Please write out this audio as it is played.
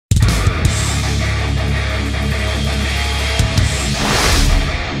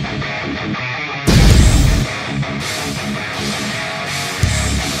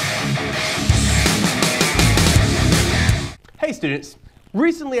students,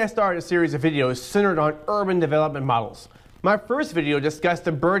 recently I started a series of videos centered on urban development models. My first video discussed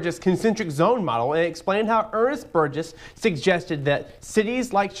the Burgess Concentric Zone Model and explained how Ernest Burgess suggested that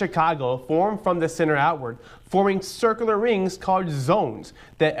cities like Chicago form from the center outward, forming circular rings called zones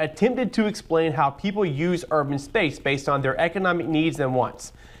that attempted to explain how people use urban space based on their economic needs and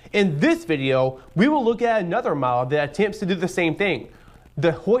wants. In this video, we will look at another model that attempts to do the same thing,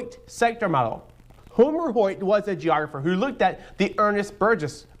 the Hoyt Sector Model. Homer Hoyt was a geographer who looked at the Ernest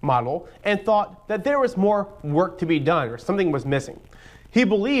Burgess model and thought that there was more work to be done or something was missing. He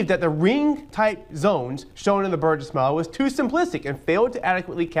believed that the ring-type zones shown in the Burgess model was too simplistic and failed to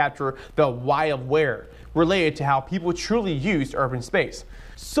adequately capture the why of where related to how people truly used urban space.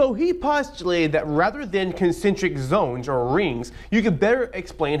 So he postulated that rather than concentric zones or rings, you could better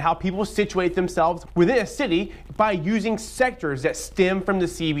explain how people situate themselves within a city by using sectors that stem from the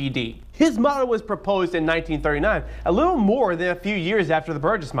CBD. His model was proposed in 1939, a little more than a few years after the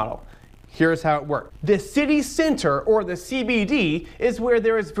Burgess model. Here's how it worked. The city center, or the CBD, is where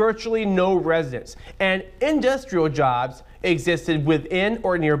there is virtually no residents, and industrial jobs existed within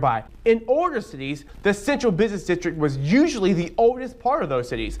or nearby. In older cities, the central business district was usually the oldest part of those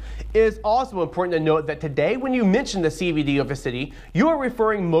cities. It is also important to note that today, when you mention the CBD of a city, you are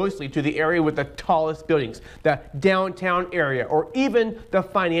referring mostly to the area with the tallest buildings, the downtown area, or even the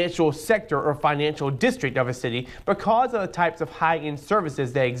financial sector or financial district of a city because of the types of high-end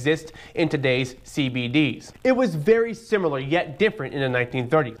services that exist in today's CBDs. It was very similar yet different in the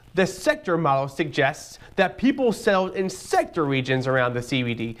 1930s. The sector model suggests that people settled in sector regions around the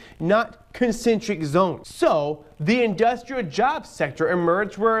CBD, not concentric zones. So, the industrial jobs sector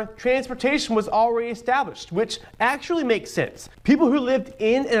emerged where transportation was already established, which actually makes sense. People who lived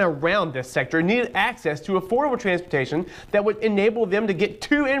in and around this sector needed access to affordable transportation that would enable them to get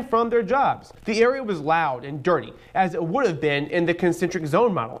to and from their jobs. The area was loud and dirty, as it would have been in the concentric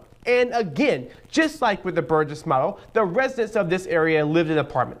zone model. And again, just like with the Burgess model, the residents of this area lived in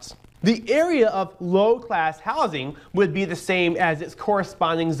apartments. The area of low-class housing would be the same as its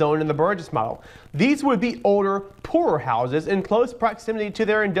corresponding zone in the Burgess model. These would be older, poorer houses in close proximity to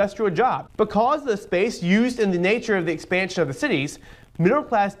their industrial job. Because of the space used in the nature of the expansion of the cities,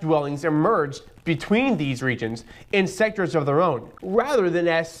 middle-class dwellings emerged between these regions in sectors of their own, rather than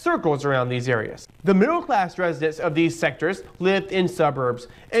as circles around these areas. The middle-class residents of these sectors lived in suburbs,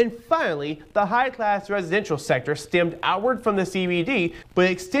 and finally, the high-class residential sector stemmed outward from the CBD, but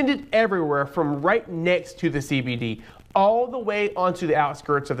extended everywhere from right next to the CBD, all the way onto the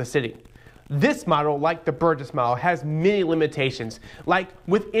outskirts of the city. This model, like the Burgess model, has many limitations. Like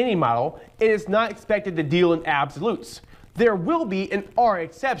with any model, it is not expected to deal in absolutes. There will be and are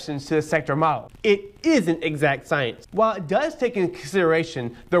exceptions to the sector model. It isn't exact science. While it does take into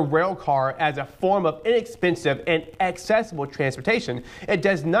consideration the rail car as a form of inexpensive and accessible transportation, it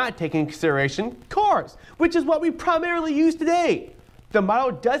does not take into consideration cars, which is what we primarily use today. The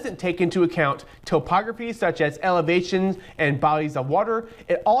model doesn't take into account topography such as elevations and bodies of water.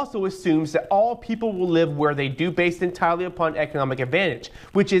 It also assumes that all people will live where they do based entirely upon economic advantage,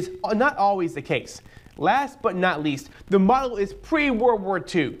 which is not always the case. Last but not least, the model is pre-World War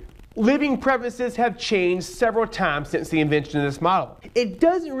II. Living preferences have changed several times since the invention of this model. It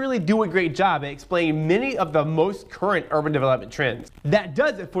doesn't really do a great job at explaining many of the most current urban development trends. That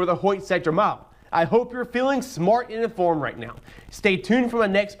does it for the Hoyt Sector Model. I hope you're feeling smart and informed right now. Stay tuned for my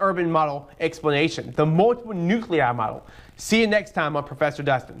next urban model explanation, the multiple nuclei model. See you next time on Professor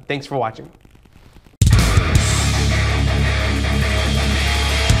Dustin. Thanks for watching.